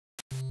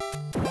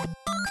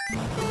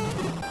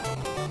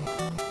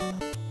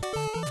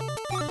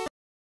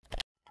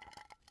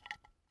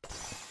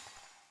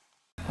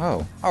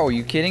Oh. Oh, are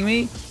you kidding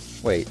me?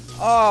 Wait.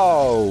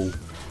 Oh!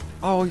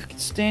 Oh, you can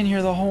stand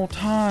here the whole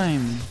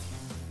time.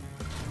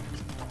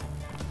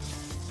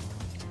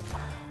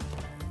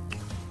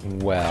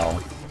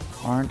 Well,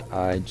 aren't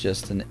I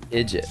just an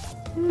idiot?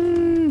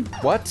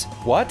 What?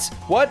 What?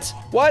 What?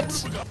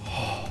 What?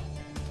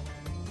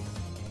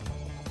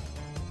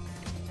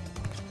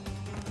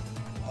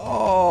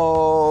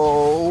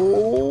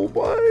 Oh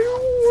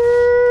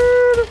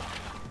my word!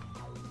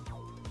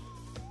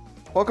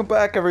 Welcome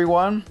back,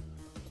 everyone.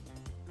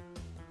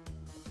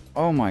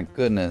 Oh my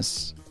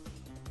goodness.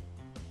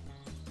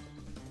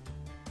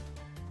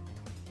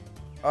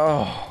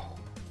 Oh.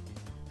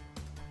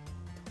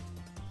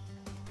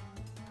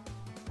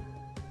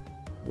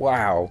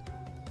 Wow.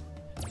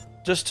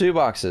 Just 2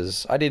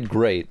 boxes. I did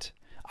great.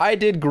 I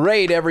did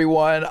great,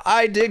 everyone.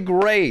 I did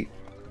great.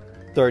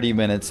 30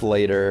 minutes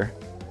later.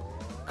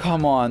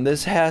 Come on,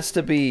 this has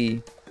to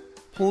be...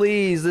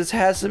 Please, this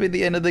has to be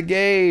the end of the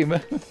game.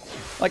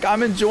 Like,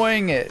 I'm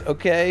enjoying it,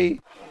 okay?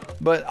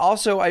 But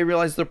also, I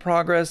realize the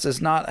progress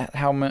is not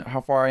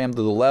how far I am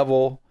to the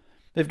level.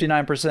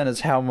 59%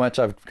 is how much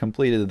I've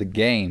completed the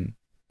game.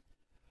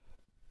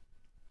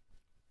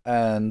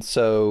 And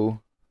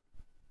so...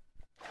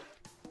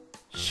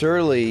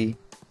 Surely...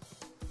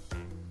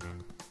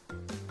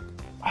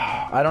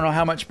 I don't know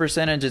how much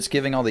percentage it's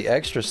giving all the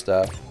extra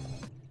stuff.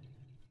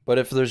 But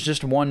if there's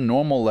just one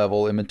normal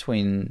level in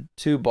between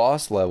 2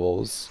 boss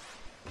levels,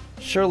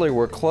 surely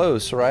we're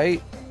close,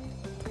 right?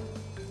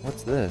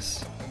 What's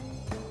this?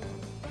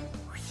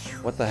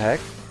 What the heck?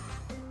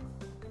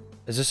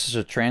 Is this just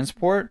a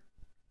transport?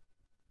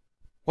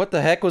 What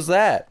the heck was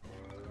that?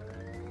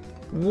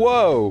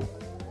 Whoa!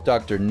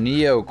 Dr.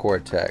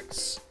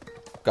 Neocortex.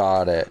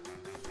 Got it.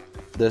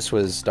 This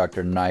was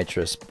Dr.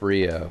 Nitrous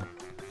Brio.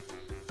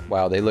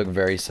 Wow, they look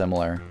very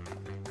similar.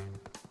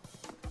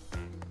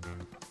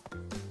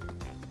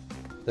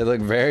 They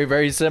look very,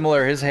 very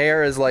similar. His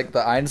hair is like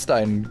the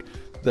Einstein,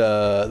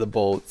 the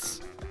bolts.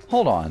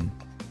 Hold on.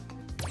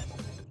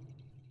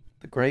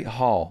 The Great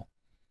Hall.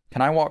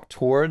 Can I walk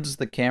towards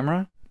the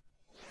camera?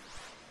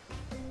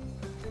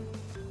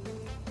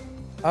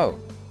 Oh,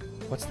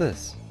 what's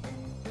this?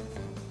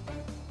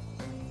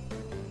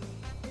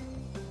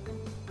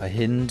 A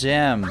hidden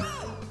gem.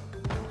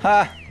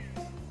 Ha!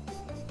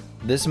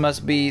 This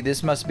must be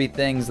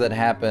things that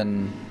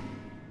happen.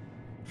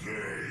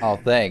 Oh,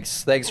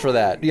 thanks. Thanks for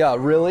that. Yeah,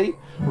 really?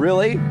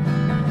 Really?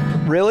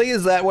 Really?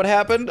 Is that what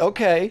happened?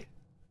 Okay.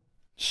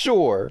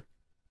 Sure.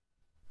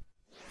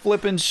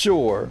 Flippin'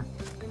 sure.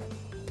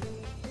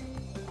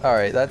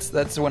 Alright,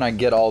 that's when I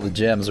get all the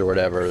gems or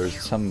whatever. There's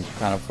some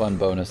kind of fun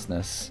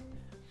bonusness.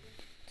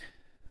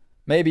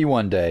 Maybe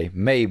one day.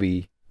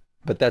 Maybe.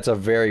 But that's a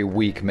very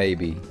weak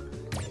maybe.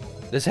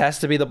 This has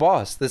to be the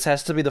boss. This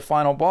has to be the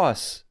final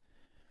boss.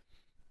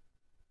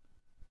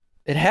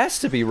 It has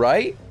to be,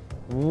 right?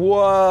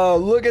 Whoa,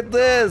 look at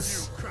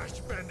this!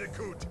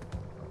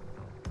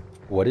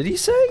 What did he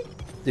say?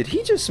 Did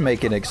he just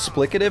make an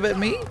explicative at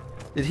me?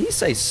 Did he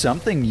say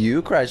something,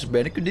 you, Crash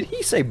Bandicoot? Did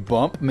he say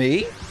bump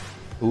me?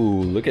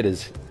 Ooh, look at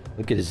his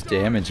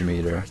damage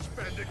meter.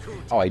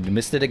 Oh, I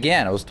missed it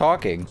again. I was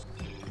talking.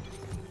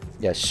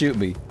 Yeah, shoot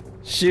me.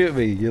 Shoot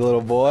me, you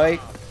little boy.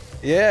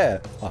 Yeah.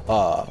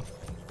 Haha.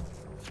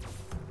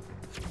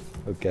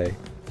 Okay.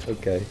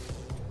 Okay.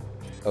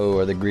 Oh,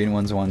 are the green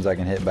ones the ones I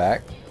can hit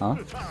back? Huh?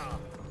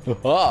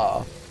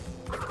 Haha.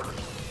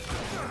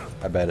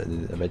 I bet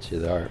you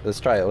they are. Let's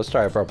try it. Let's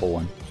try a purple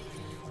one.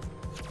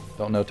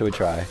 Don't know till we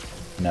try.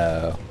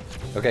 No.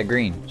 Okay,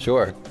 green.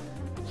 Sure.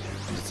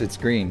 It's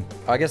green.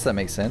 Oh, I guess that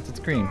makes sense. It's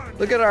green.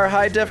 Look at our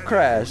high-def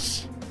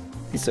Crash.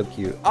 He's so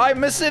cute. I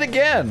missed it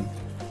again!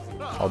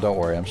 Oh, don't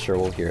worry. I'm sure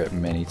we'll hear it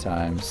many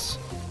times.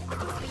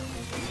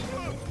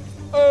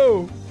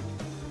 Oh!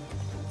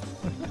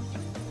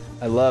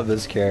 I love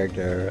this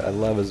character. I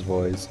love his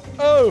voice.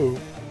 Oh!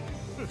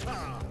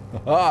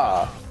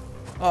 Ah!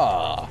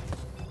 Ah!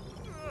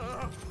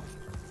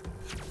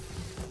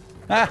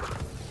 Ah!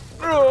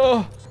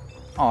 Oh,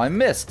 I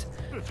missed.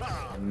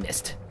 I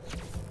missed.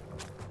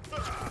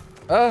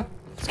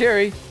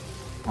 Scary.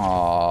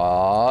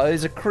 Aw,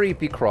 he's a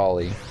creepy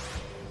crawly.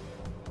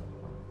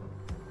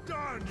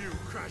 Darn you,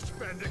 Crash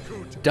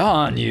Bandicoot.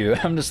 Darn you.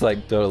 I'm just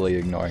like totally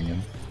ignoring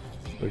him.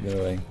 Look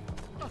away.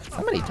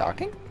 Somebody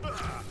talking?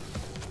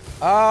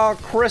 Oh,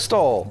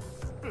 Crystal.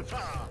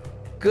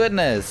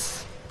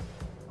 Goodness.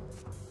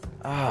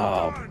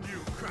 Oh.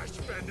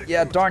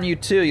 Yeah, darn you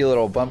too, you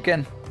little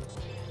bumpkin.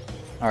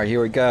 Alright,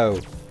 here we go.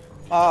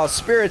 Oh,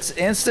 spirits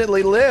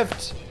instantly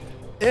lift.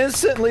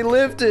 Instantly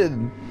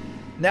lifted.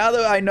 Now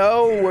that I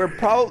know we're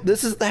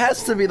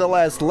has to be the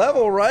last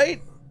level,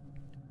 right?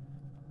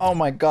 Oh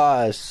my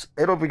gosh.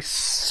 It'll be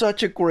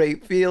such a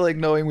great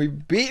feeling knowing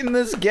we've beaten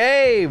this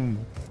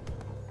game.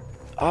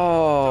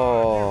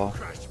 Oh.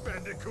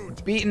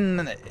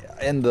 Beaten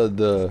in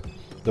the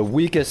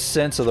weakest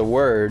sense of the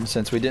word,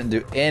 since we didn't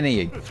do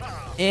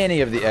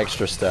any of the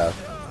extra stuff.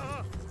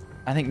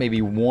 I think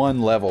maybe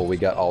one level we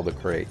got all the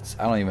crates.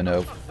 I don't even know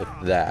if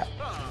that.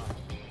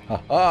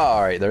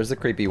 Alright, there's the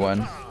creepy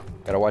one.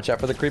 Gotta watch out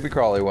for the creepy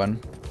crawly one.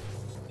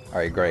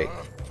 Alright, great.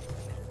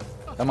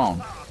 Come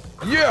on.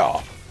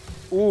 Yeah!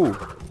 Ooh.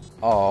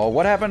 Oh,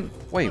 what happened?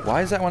 Wait,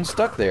 why is that one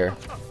stuck there?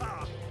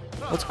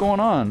 What's going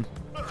on?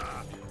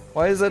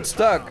 Why is that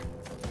stuck?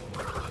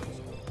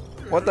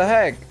 What the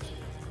heck?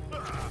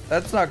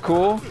 That's not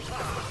cool.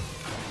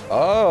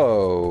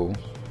 Oh.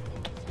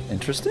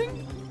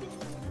 Interesting.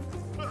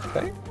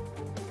 Okay.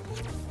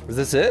 Is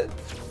this it?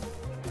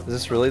 Is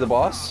this really the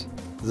boss?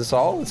 Is this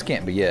all? This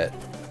can't be it.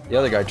 The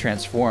other guy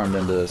transformed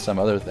into some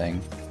other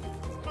thing.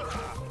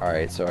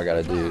 Alright, so I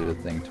gotta do the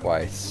thing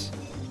twice.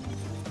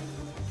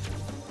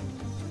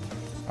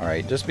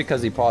 Alright, just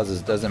because he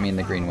pauses doesn't mean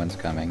the green one's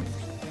coming.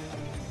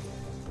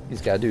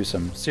 He's gotta do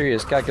some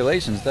serious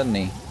calculations, doesn't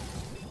he?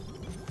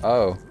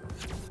 Oh.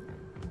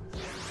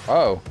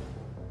 Oh.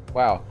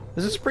 Wow.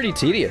 This is pretty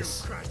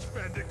tedious.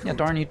 Yeah,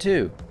 darn you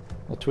too.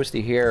 Little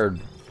twisty haired.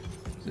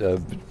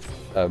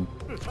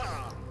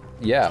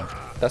 Yeah.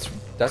 That's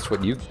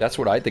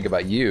what I think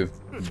about you.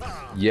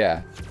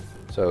 Yeah.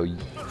 So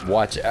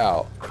watch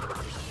out.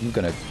 I'm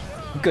gonna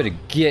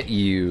get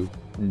you,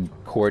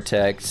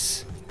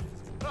 Cortex.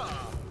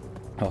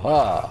 Ha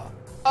ha.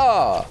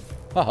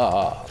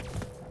 Ha.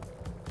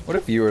 What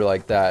if you were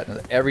like that?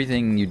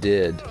 Everything you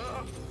did,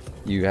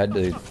 you had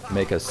to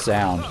make a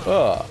sound.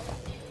 Oh,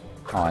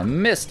 I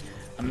missed.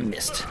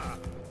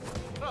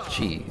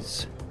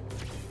 Cheese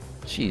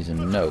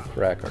and no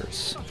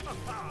crackers.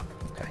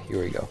 Okay, here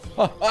we go.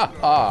 Ha ha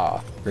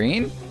ha.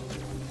 Green?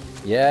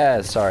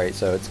 Yes, alright,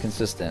 so it's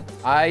consistent.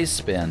 I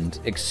spend.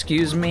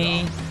 Excuse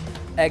me.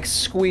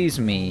 Excuse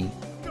me.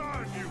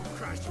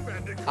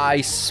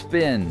 I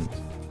spend.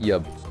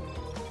 You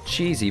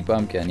cheesy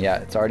bumpkin. Yeah,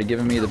 it's already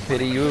given me the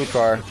pity you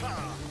car.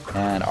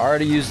 And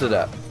already used it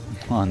up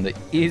on the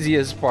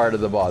easiest part of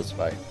the boss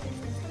fight.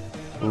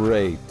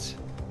 Great.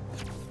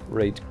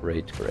 Great.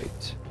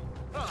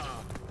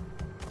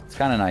 It's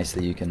kind of nice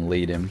that you can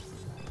lead him.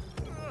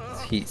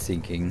 It's heat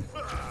seeking.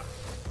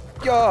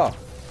 Yeah!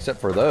 Except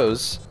for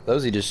those.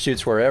 Those he just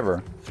shoots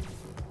wherever.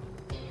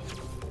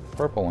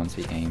 Purple ones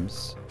he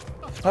aims.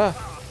 Ah!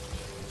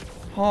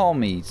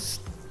 Homies.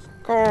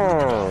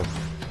 Grr.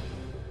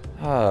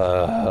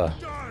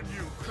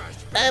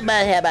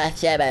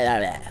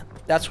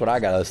 That's what I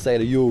gotta say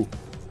to you.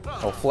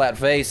 Oh, flat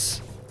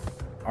face.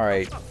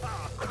 Alright.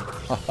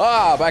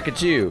 Ha-ha! Back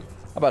at you.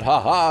 How about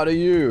ha-ha to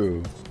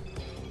you?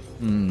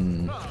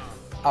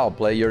 I'll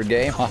play your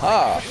game.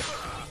 Ha-ha!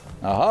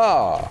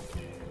 Aha!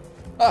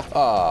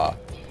 Ha-ha!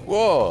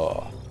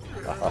 Whoa!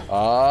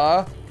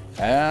 Ha-ha!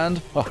 And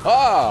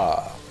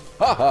ha-ha!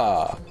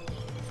 Ha-ha!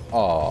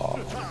 Aw!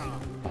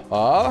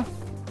 Ha-ha!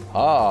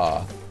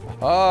 Ha!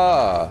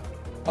 Ha!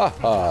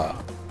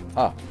 Ha-ha!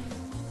 Ha!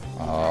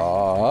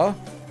 Ah!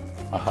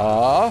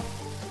 Aha!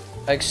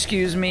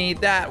 Excuse me,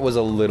 that was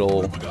a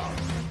little...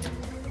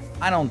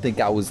 I don't think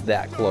I was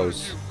that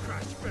close.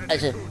 What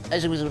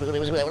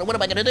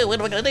am I gonna do? What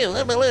am I gonna do?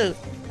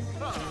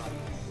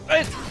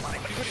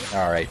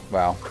 Alright,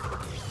 wow.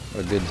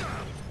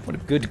 What a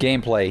good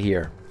gameplay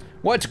here.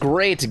 What's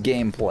great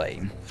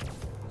gameplay?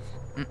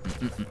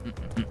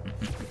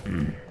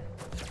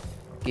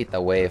 Get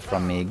away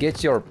from me.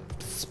 Get your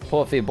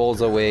puffy balls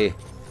away.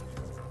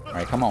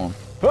 Alright, come on.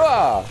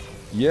 Ah!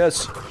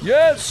 Yes!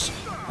 Yes!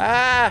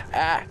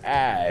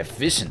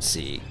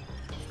 Efficiency.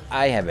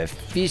 I have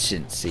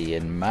efficiency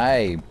in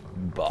my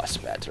boss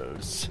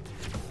battles.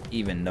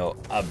 Even though,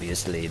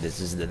 obviously, this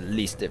is the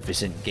least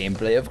efficient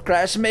gameplay of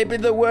Crash maybe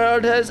the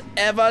world has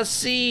ever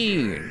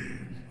seen.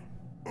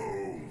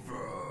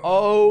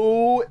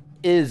 Oh,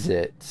 is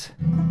it?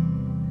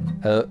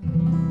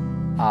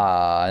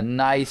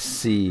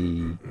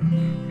 Nicey.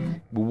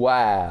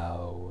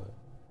 Wow.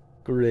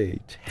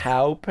 Great.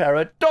 How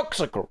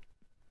paradoxical.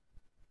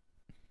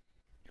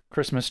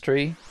 Christmas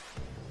tree.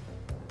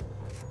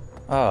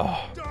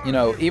 Oh, you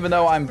know, even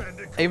though I'm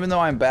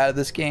bad at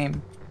this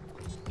game,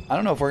 I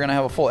don't know if we're gonna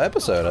have a full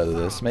episode out of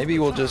this. Maybe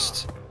we'll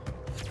just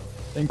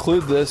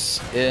include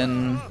this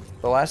in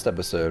the last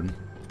episode,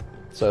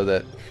 so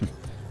that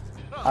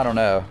I don't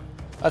know.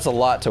 That's a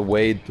lot to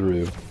wade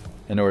through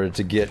in order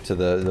to get to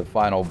the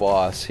final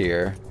boss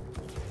here.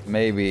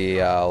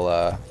 Maybe I'll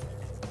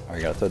I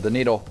gotta thread the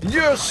needle.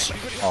 Yes!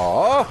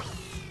 Aww.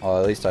 Well,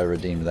 at least I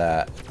redeemed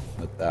that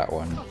with that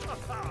one,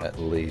 at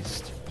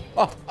least.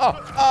 Yeah!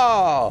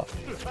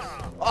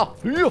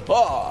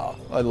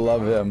 I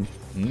love him.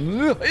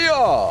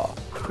 Yeah!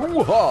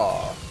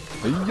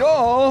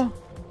 Yeah!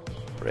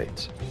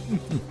 Great.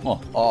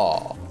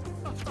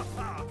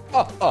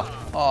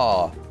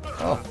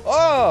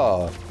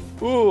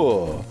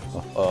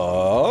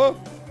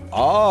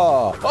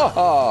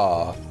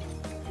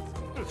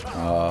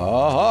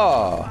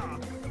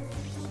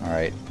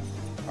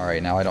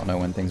 Alright, now I don't know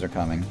when things are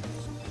coming.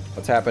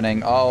 What's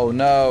happening? Oh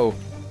no!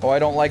 Oh, I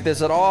don't like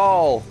this at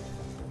all!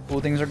 Ooh,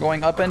 things are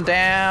going up and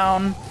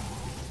down!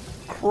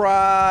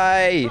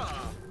 Cry!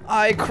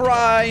 I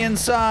cry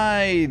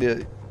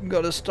inside!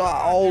 Gotta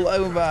start all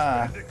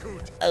over.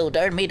 Oh,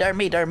 darn me, darn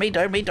me, darn me,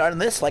 darn me, darn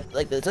this. Like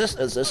this.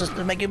 Is this just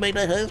making me...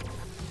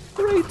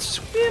 Great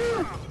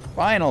swim.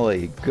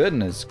 Finally,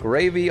 goodness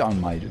gravy on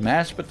my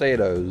mashed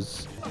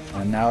potatoes.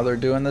 And now they're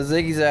doing the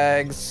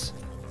zigzags.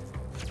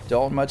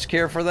 Don't much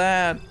care for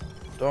that.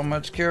 Don't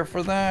much care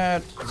for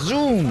that.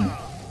 Zoom!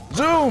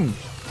 Zoom!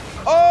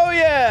 Oh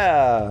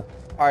yeah!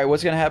 Alright,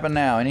 what's gonna happen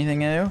now? Anything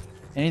new?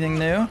 Anything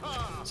new?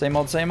 Same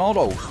old, same old?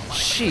 Oh,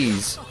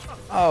 jeez.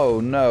 Oh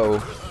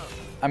no.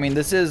 I mean,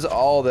 this is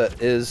all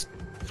that is...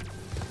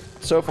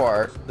 So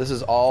far, this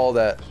is all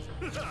that...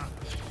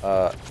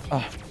 oh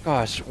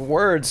gosh,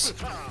 words!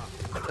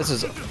 This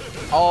is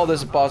all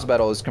this boss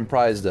battle is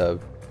comprised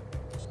of.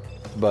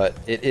 But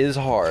it is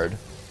hard.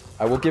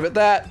 I will give it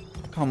that.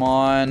 Come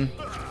on.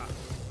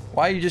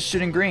 Why are you just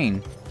shooting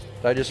green?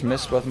 Did I just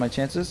miss both my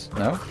chances?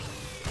 No?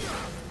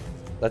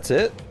 That's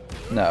it?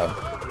 No.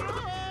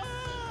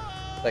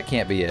 That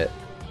can't be it.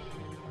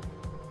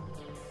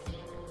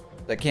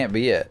 That can't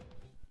be it.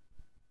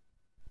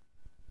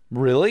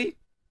 Really?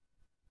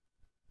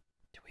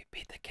 Did we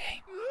beat the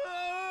game?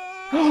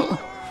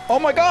 Oh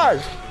my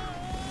gosh!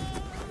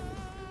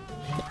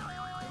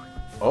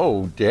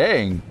 Oh,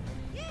 dang.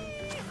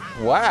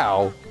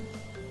 Wow.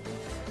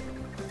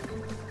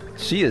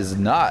 She is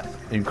not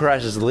in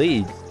Crash's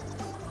league.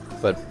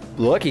 But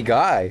lucky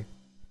guy.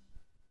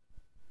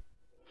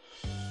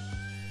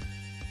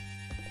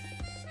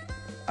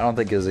 I don't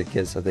think it was a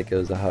kiss, I think it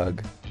was a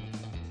hug.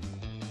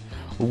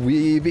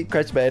 We beat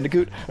Crash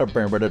Bandicoot. Yeah,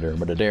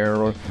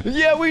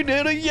 we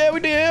did it. Yeah, we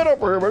did. Oh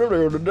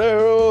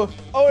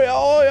yeah,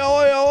 oh yeah,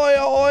 oh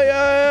yeah, oh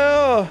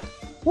yeah.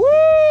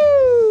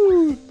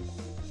 Woo!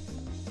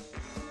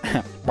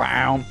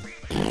 Wow.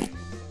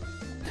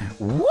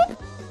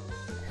 Whoop.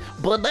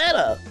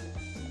 Banana.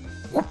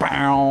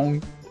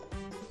 Whoop.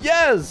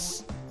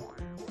 Yes.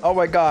 Oh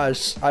my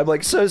gosh. I'm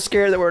like so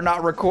scared that we're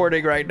not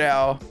recording right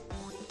now.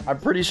 I'm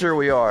pretty sure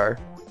we are.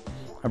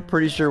 I'm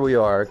pretty sure we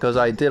are, because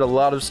I did a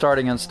lot of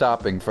starting and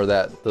stopping for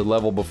the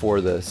level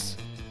before this.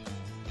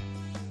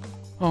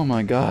 Oh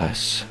my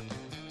gosh.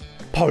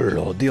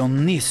 Paulo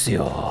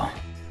Dionisio.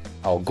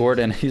 Oh,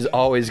 Gordon, he's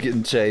always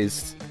getting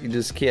chased. You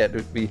just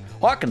can't be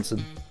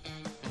Hawkinson.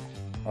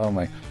 Oh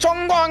my.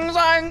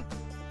 Chongguangzang!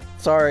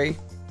 Sorry.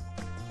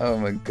 Oh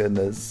my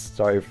goodness.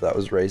 Sorry if that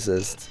was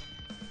racist.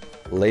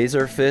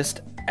 Laser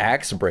Fist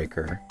Axe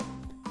Breaker.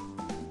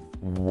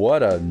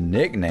 What a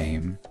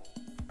nickname.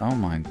 Oh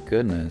my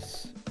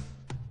goodness.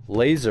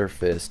 Laser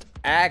Fist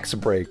Axe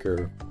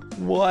Breaker.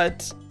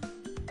 What?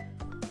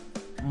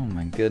 Oh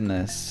my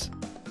goodness.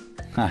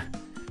 Huh.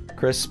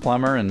 Chris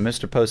Plummer and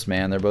Mr.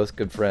 Postman, they're both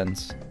good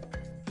friends.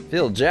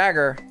 Phil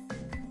Jagger.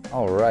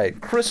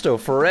 Alright. Cristo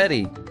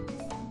Ferretti.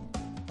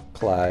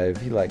 Clive,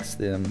 he likes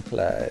them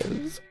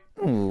Clives.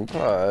 Ooh,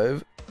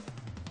 Clive.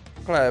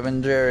 Clive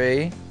and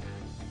Jerry.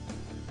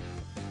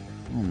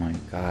 Oh my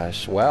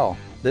gosh. Well,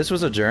 this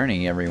was a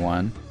journey,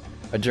 everyone.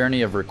 A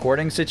journey of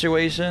recording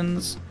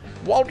situations.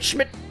 Walt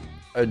Schmidt.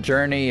 A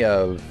journey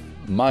of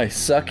my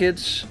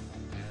suckage.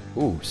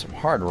 Ooh, some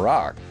hard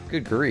rock.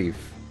 Good grief.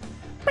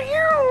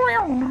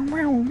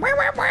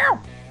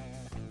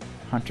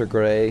 Hunter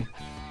Gray.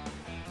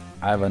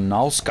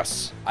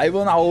 Ivanauskas.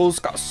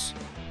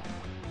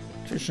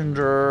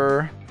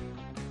 Tishinger.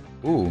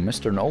 Ooh,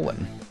 Mr.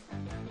 Nolan.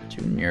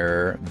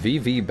 Junior.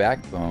 VV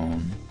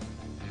Backbone.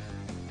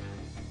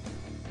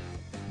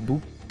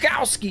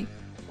 Bukowski.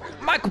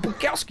 Michael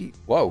Bukowski.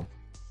 Whoa.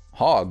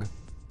 Hog.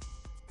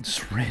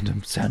 Just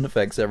random sound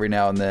effects every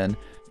now and then.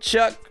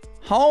 Chuck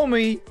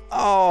Homie.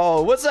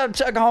 Oh, what's up,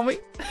 Chuck Homie?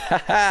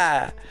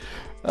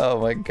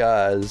 Oh my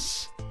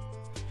gosh.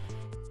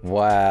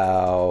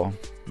 Wow.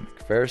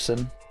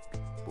 McPherson.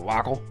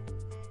 Wackel.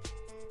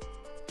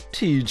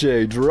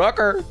 TJ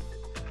Drucker.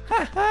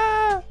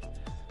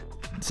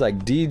 It's like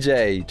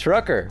DJ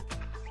Trucker.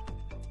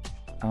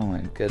 Oh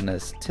my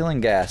goodness.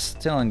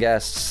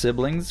 Tillinghast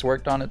siblings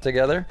worked on it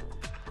together.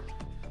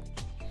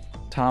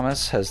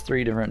 Thomas has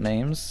 3 different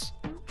names.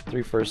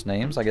 3 first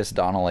names. I guess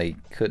Donnelly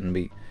couldn't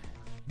be.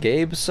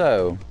 Gabe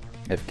So.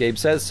 If Gabe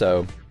says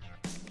so.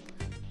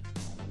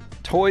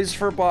 Toys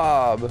for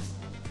Bob.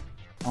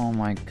 Oh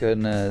my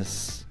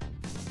goodness.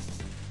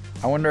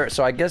 I wonder,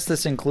 so I guess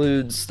this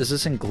includes, does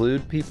this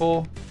include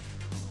people?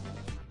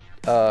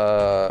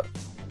 Oh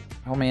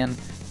man.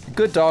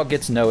 Good Dog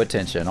gets no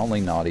attention. Only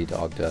Naughty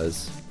Dog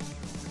does.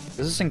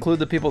 Does this include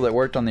the people that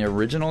worked on the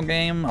original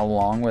game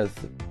along with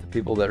the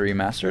people that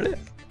remastered it?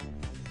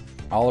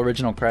 All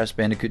original Crash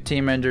Bandicoot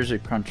team members who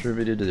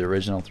contributed to the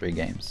original 3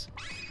 games.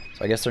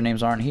 So I guess their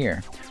names aren't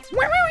here.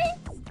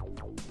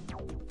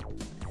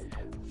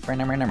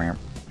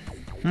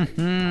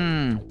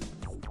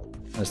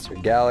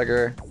 Mr.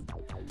 Gallagher.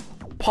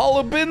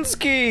 Paul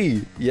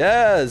Lubinsky!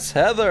 Yes,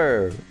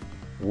 Heather!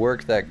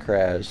 Worked that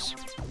Crash.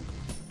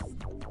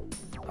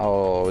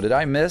 Oh, did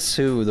I miss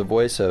who the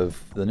voice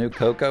of the new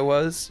Coco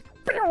was?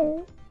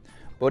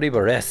 Bodhi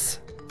Boris.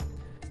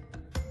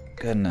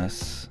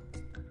 Goodness.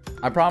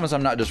 I promise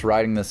I'm not just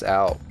writing this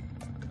out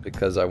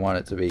because I want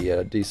it to be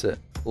a decent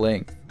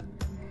length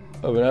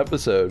of an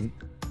episode.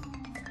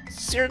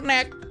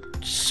 Cernak.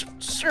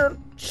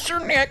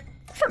 Cernak.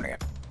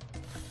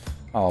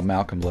 Oh,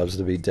 Malcolm loves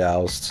to be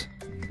doused,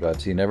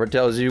 but he never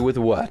tells you with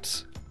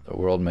what. The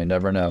world may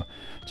never know.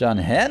 John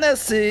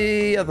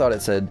Hennessy! I thought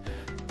it said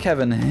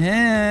Kevin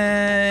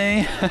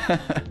Hay.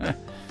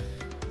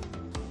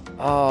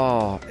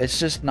 Oh, it's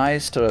just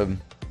nice to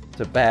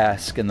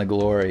bask in the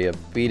glory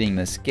of beating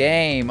this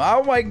game.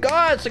 Oh my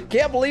gosh, I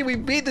can't believe we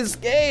beat this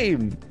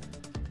game.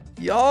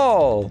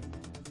 Y'all.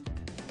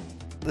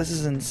 This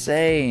is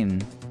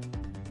insane.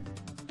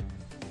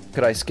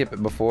 Could I skip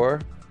it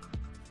before?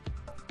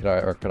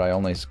 Could I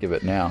only skip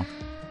it now?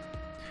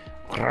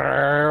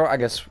 I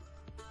guess.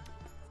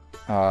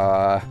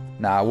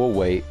 Nah, we'll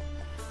wait.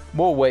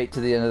 We'll wait to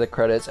the end of the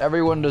credits.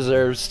 Everyone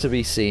deserves to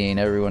be seen.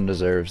 Everyone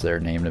deserves their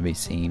name to be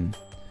seen.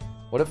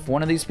 What if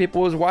one of these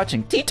people was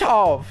watching?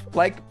 Titov!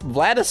 Like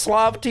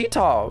Vladislav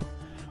Titov.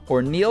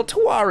 Or Neil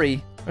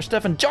Tawari. Or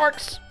Stefan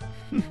Jarks.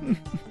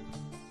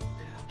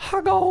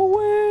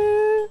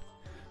 Hagawe.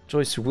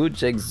 Joyce Wu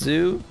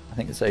Jegzu. I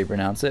think that's how you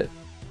pronounce it.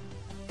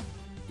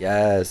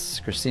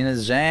 Yes. Christina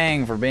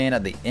Zhang for being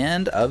at the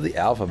end of the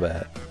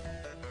alphabet.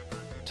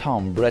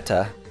 Tom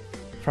Bretta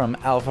from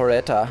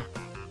Alpharetta.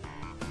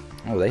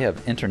 Oh, they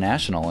have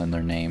international in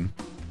their name.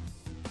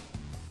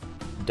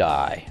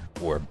 Dye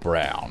or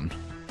brown.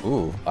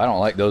 Ooh, I don't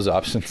like those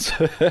options.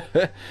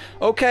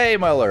 Okay,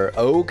 Muller.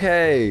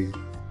 Okay.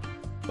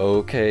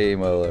 Okay,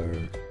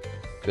 Muller.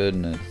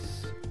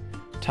 Goodness.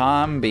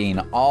 Tom being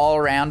all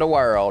around the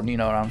world, you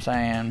know what I'm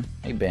saying?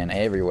 He been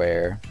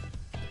everywhere.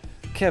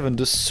 Kevin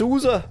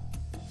D'Souza.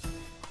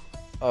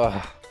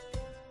 Ugh.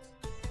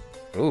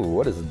 Ooh,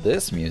 what is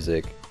this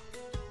music?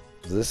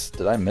 Is this,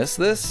 did I miss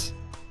this?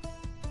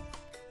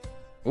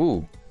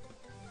 Ooh.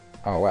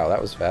 Oh wow, that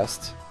was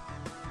fast.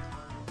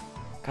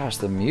 Gosh,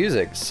 the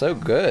music's so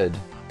good.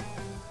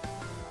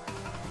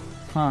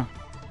 Huh.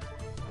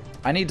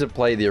 I need to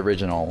play the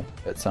original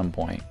at some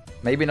point.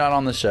 Maybe not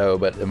on the show,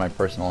 but in my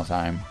personal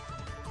time.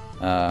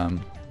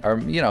 Or,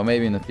 you know,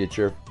 maybe in the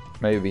future.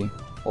 Maybe.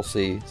 We'll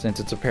see, since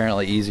it's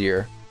apparently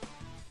easier.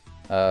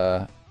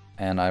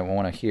 And I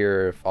want to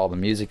hear if all the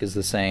music is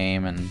the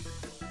same and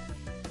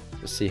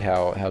just see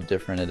how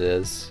different it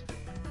is.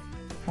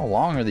 How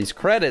long are these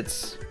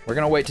credits? We're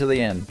gonna wait till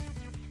the end.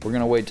 We're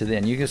gonna wait till the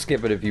end. You can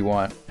skip it if you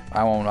want.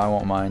 I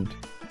won't mind.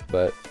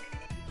 But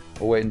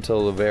we'll wait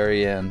until the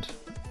very end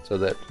so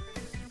that,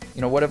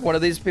 you know, what if one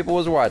of these people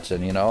was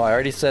watching? You know, I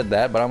already said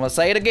that, but I'm gonna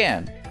say it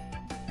again.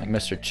 Like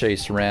Mr.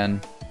 Chase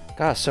Wren.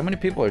 Gosh, so many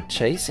people are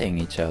chasing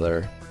each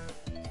other.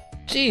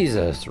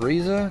 Jesus,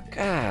 Riza.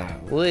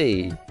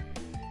 Golly.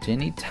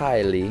 Jenny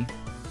Tiley.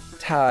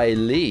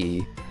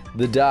 Tiley.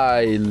 The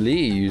Dai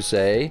Li, you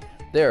say?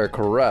 They're a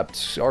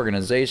corrupt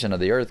organization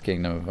of the Earth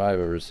Kingdom if I've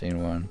ever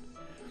seen one.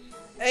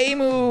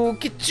 Aimu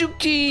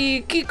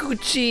Kichuki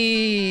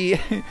Kikuchi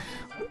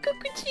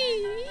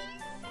Kikuchi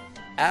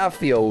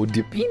Afio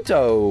de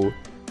Pinto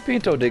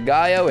Pinto de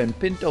Gallo and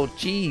Pinto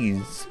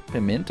cheese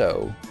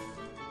Pimento.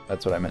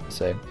 That's what I meant to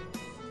say.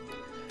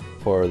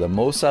 For the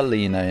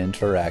Mosalina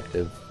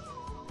Interactive.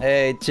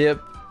 Hey Chip.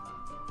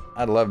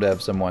 I'd love to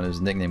have someone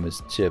whose nickname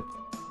was Chip.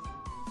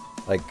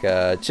 Like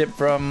Chip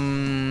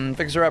from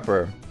Fixer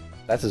Upper.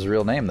 That's his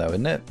real name though,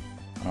 isn't it?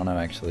 I don't know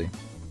actually.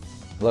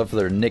 I'd love for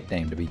their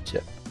nickname to be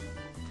Chip.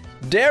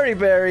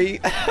 Dairyberry!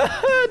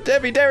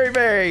 Debbie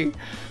Dairyberry!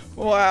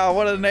 Wow,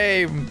 what a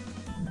name!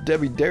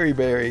 Debbie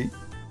Dairyberry.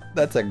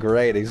 That's a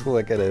great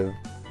explicative.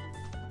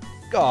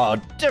 Oh,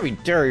 Debbie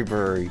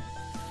Dairyberry.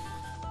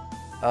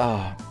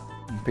 Oh,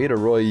 Peter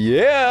Roy,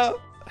 yeah!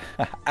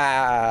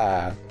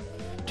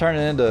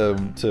 Turning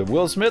into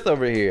Will Smith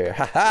over here.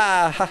 Ha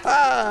ha ha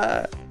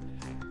ha!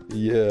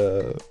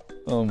 Yeah.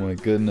 Oh my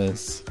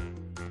goodness.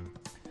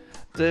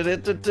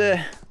 Bam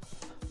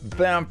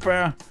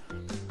bam.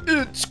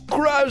 It's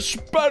Crash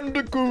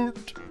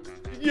Bandicoot!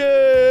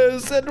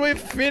 Yes, and we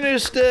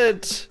finished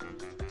it!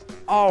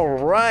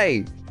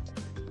 Alright!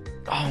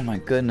 Oh my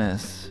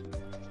goodness.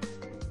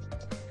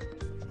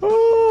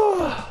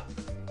 I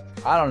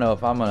don't know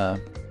if I'm gonna...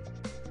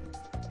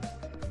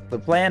 The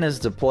plan is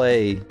to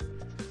play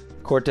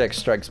Cortex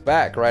Strikes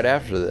Back right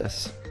after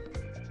this.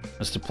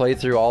 Just to play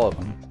through all of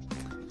them.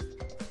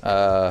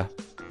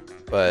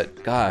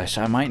 But gosh,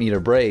 I might need a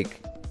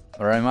break.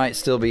 Or I might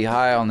still be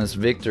high on this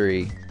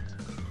victory.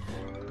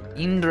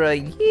 Indra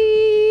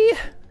yee!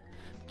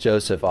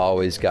 Joseph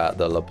always got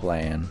the La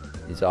Plan.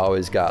 He's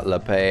always got La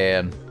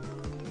Pan.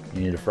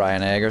 You need to fry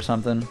an egg or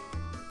something?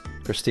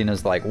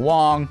 Christina's like,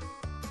 Wong!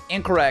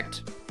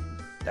 Incorrect!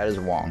 That is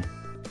Wong.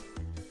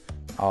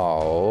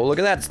 Oh, look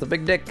at that, it's the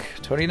big dick,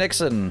 Tony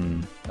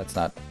Nixon. That's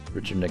not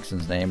Richard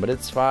Nixon's name, but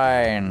it's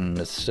fine.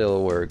 It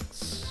still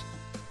works.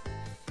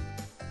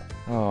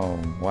 Oh,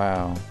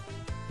 wow.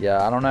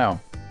 Yeah, I don't know.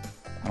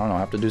 I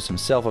have to do some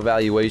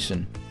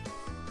self-evaluation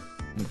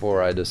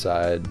before I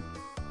decide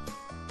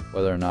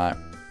whether or not...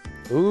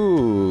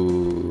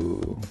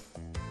 Ooh,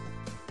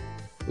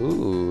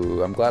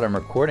 I'm glad I'm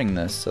recording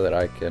this so that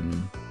I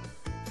can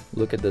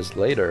look at this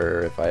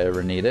later if I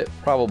ever need it.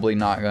 Probably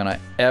not gonna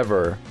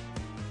ever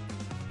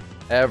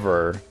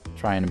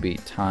try and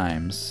beat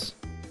times.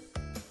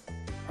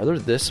 Are there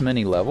this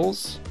many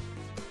levels?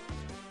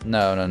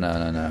 No, no, no,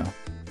 no, no.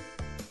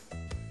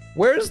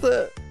 Where's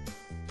the...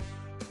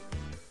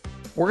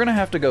 We're gonna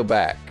have to go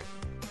back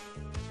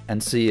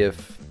and see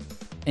if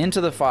Into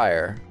the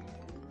Fire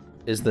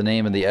is the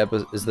name of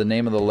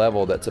the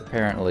level that's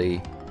apparently...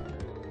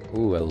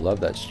 Ooh, I love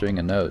that string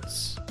of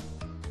notes.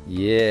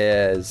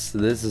 Yes,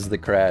 this is the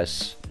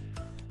Crash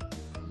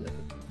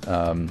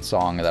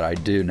song that I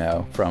do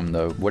know from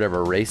the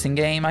whatever racing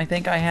game I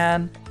think I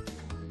had.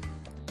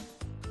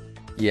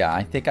 Yeah,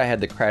 I think I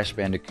had the Crash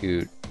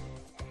Bandicoot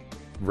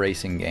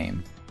racing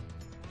game.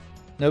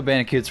 No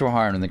bandicoots were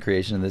harmed in the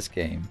creation of this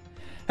game.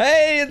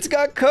 Hey, it's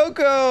got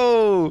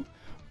Coco!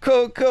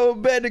 Coco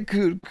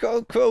Bandicoot!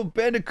 Coco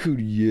Bandicoot,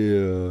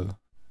 yeah.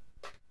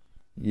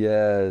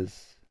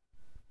 Yes.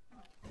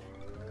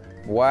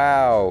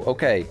 Wow,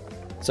 okay.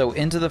 So,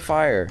 Into the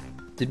Fire.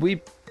 Did we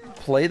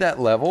play that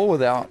level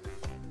without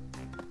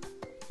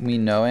me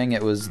knowing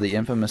it was the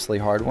infamously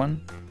hard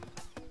one?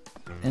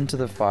 Into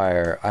the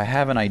Fire. I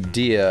have an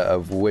idea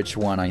of which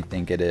one I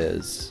think it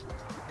is.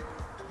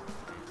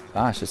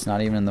 Gosh, it's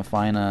not even in the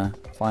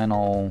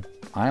final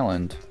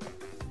island.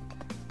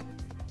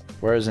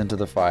 Where is Into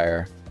the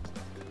Fire?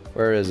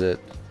 Where is it?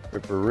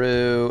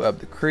 Ripperoo, up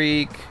the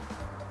creek.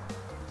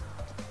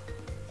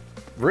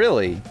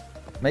 Really?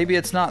 Maybe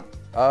it's not...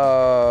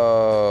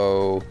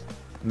 Oh...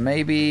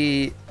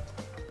 Maybe...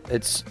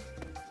 It's...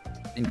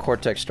 in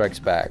Cortex Strikes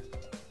Back.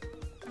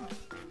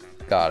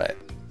 Got it.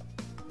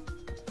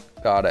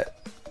 Got it.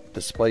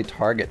 Display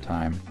target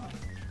time.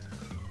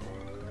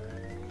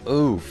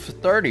 Oof,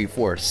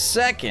 34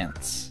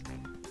 seconds!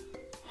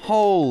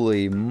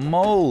 Holy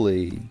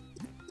moly!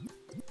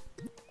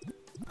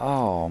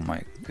 Oh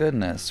my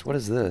goodness, what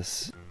is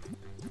this?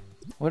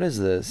 What is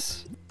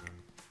this?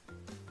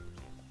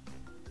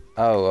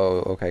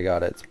 Oh, okay,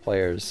 got it. It's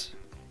players.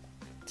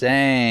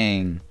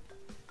 Dang.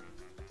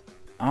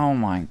 Oh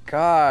my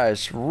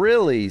gosh,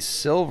 really?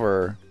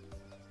 Silver?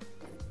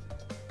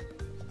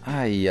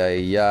 Ay,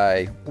 ay,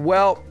 ay.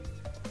 Well,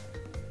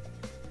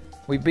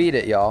 we beat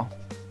it, y'all.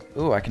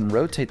 Ooh, I can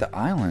rotate the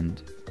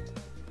island.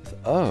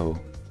 Oh.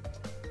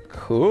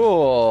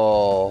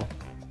 Cool.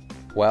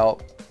 Well,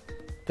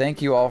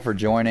 thank you all for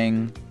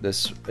joining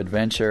this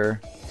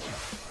adventure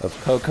of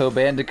Coco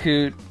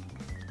Bandicoot.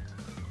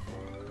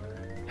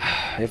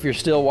 If you're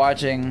still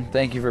watching,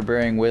 thank you for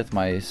bearing with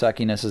my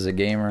suckiness as a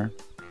gamer.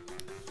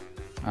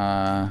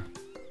 I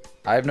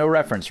have no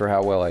reference for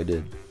how well I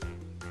did.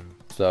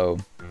 So,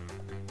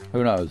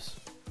 who knows?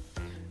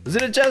 Is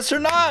it a jest or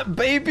not,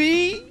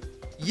 baby?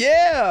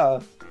 Yeah!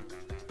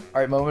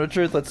 Alright, moment of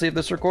truth. Let's see if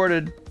this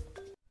recorded.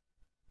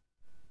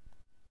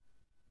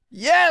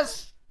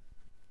 Yes!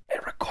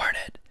 It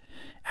recorded.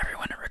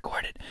 Everyone, it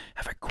recorded.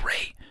 Have a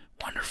great,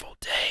 wonderful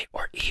day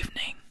or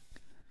evening.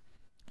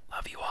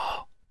 Love you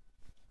all.